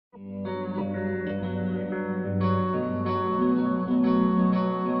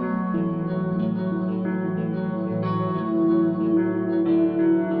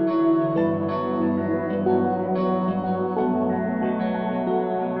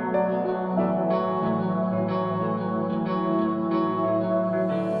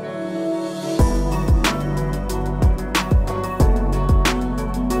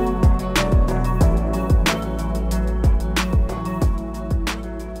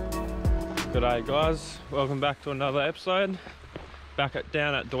G'day guys, welcome back to another episode.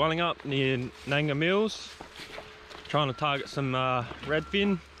 Down at dwellingup near Nanga Mills, trying to target some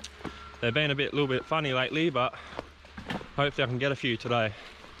redfin. They've been a little bit funny lately, but hopefully I can get a few today.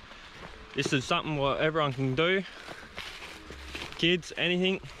 This is something what everyone can do. Kids,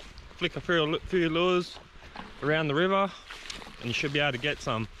 anything. Flick a few lures around the river and you should be able to get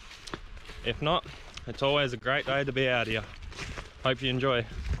some. If not, it's always a great day to be out here. Hope you enjoy.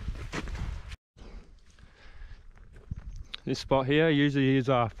 This spot here usually is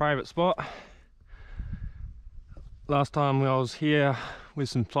our favourite spot. Last time I was here with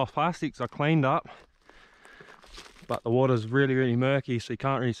some soft plastics I cleaned up, but the water's really murky, so you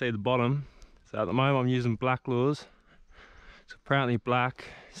can't really see the bottom. So at the moment I'm using black lures. So apparently black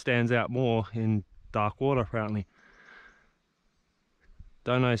stands out more in dark water apparently.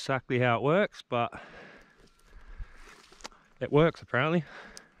 Don't know exactly how it works, but it works apparently.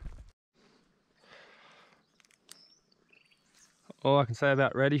 All I can say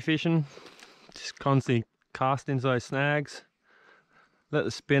about ready fishing, just constantly cast into those snags, let the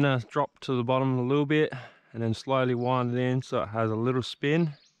spinner drop to the bottom a little bit and then slowly wind it in so it has a little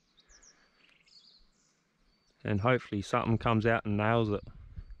spin, and hopefully something comes out and nails it.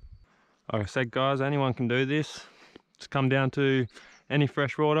 Like I said guys, anyone can do this. Just come down to any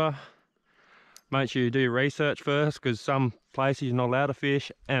freshwater. Make sure you do your research first, because some places you're not allowed to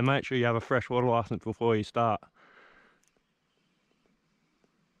fish, and make sure you have a freshwater license before you start.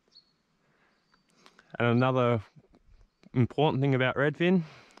 And another important thing about redfin,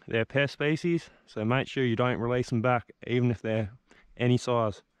 they're pest species, so make sure you don't release them back even if they're any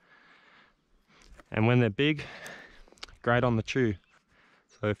size. And when they're big, great on the chew.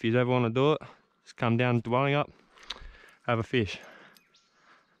 So if you ever want to do it, just come down to dwellingup, have a fish.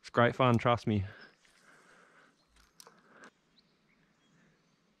 It's great fun, trust me.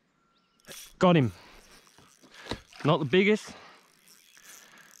 Got him. Not the biggest,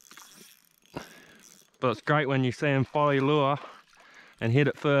 but it's great when you see him follow your lure and hit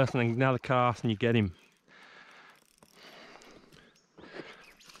it first and then another cast and you get him.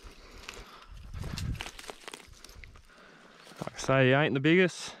 Like I say, he ain't the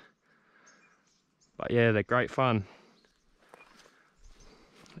biggest, but yeah, they're great fun.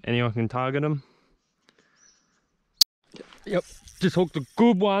 Anyone can target them. Yep, just hooked a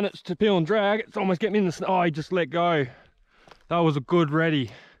good one. It's to peel and drag. It's almost getting me in the oh, he just let go. That was a good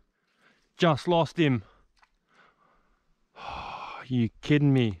ready. Just lost him. Are you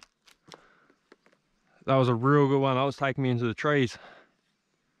kidding me? That was a real good one. That was taking me into the trees.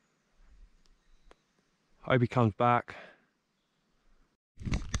 Hope he comes back.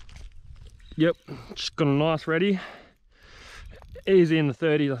 Yep, just got a nice ready. Easy in the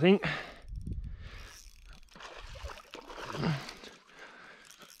 30s, I think.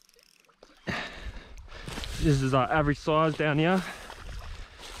 This is our average size down here.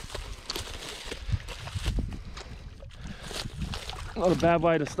 Not a bad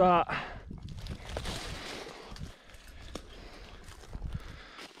way to start.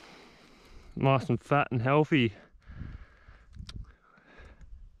 Nice and fat and healthy.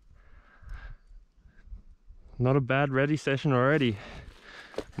 Not a bad ready session already.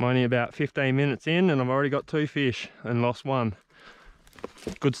 I'm only about 15 minutes in and I've already got 2 fish and lost 1.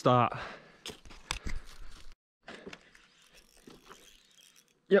 Good start.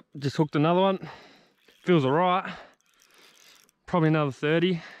 Yep, just hooked another one. Feels alright. Probably another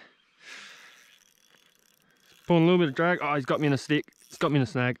 30. Pulling a little bit of drag. Oh, he's got me in a stick. He's got me in a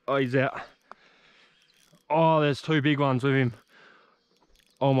snag. Oh, he's out. Oh, there's 2 big ones with him.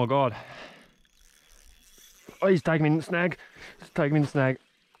 Oh my god. Oh, he's taking me in the snag. He's taking me in the snag.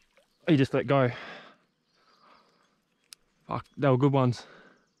 He just let go. Fuck, they were good ones.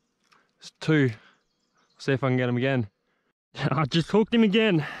 It's 2. See if I can get him again. I just hooked him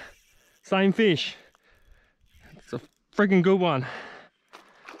again. Same fish. It's a freaking good one.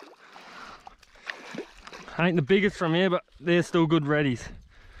 Ain't the biggest from here, but they're still good reddies.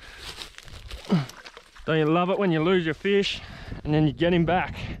 Don't you love it when you lose your fish and then you get him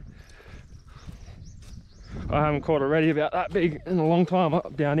back? I haven't caught a reddy about that big in a long time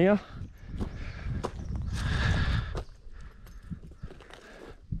up down here.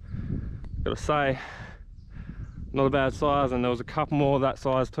 Gotta say, not a bad size, and there was a couple more of that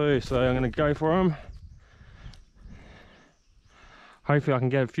size too, so I'm gonna go for them. Hopefully I can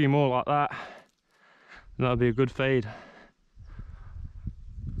get a few more like that, and that'll be a good feed.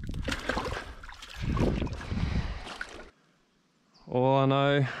 All I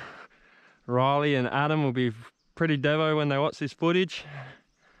know, Riley and Adam will be pretty devo when they watch this footage,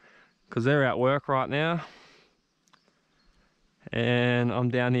 because they're at work right now. and I'm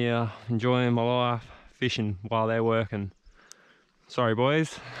down here enjoying my life, fishing while they're working. Sorry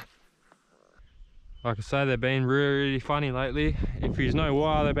boys. Like I say, they've been really funny lately. If you know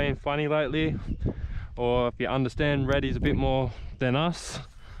why they've been funny lately, or if you understand Reddy's a bit more than us,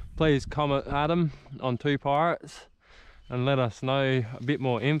 please comment at them on Two Pirates and let us know a bit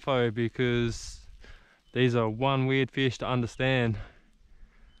more info, because these are one weird fish to understand.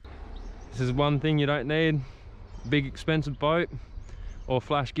 This is one thing you don't need a big expensive boat or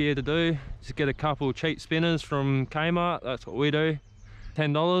flash gear to do. Just get a couple cheap spinners from Kmart. That's what we do.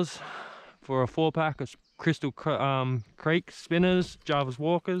 $10 for a 4-pack of Crystal Creek spinners, Jarvis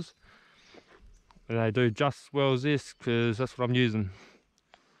Walkers, and they do just as well as this, because that's what I'm using.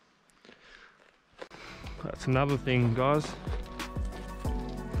 That's another thing, guys.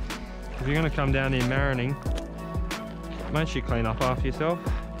 If you're going to come down here marinating, make sure you clean up after yourself.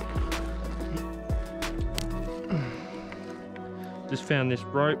 Just found this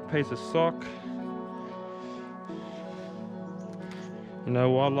rope, piece of sock. You know,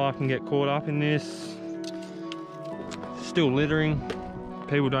 wildlife can get caught up in this. Still littering.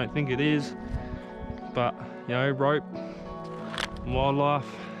 People don't think it is, but you know, rope and wildlife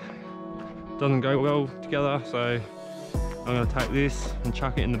doesn't go well together. So I'm going to take this and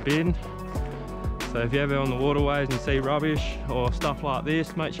chuck it in the bin. So if you're ever on the waterways and you see rubbish or stuff like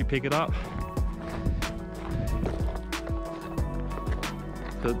this, make sure you pick it up,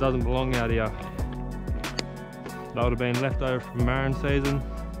 because it doesn't belong out here. That would have been left over from marine season.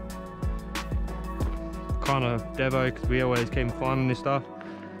 Kind of devo, because we always keep finding this stuff,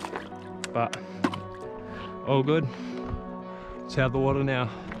 but all good. It's out of the water now.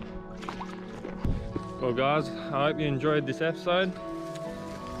 Well guys, I hope you enjoyed this episode.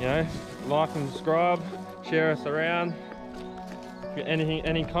 You know, like and subscribe, share us around. If you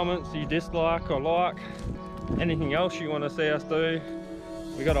any comments you dislike or like, anything else you want to see us do,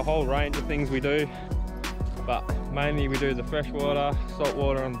 we got a whole range of things we do, but mainly we do the freshwater,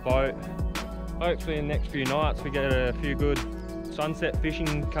 saltwater on the boat. Hopefully in the next few nights we get a few good sunset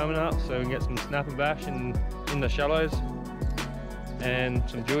fishing coming up, so we can get some snap and bash in the shallows and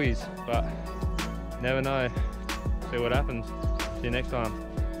some jewies, but never know. See what happens. See you next time.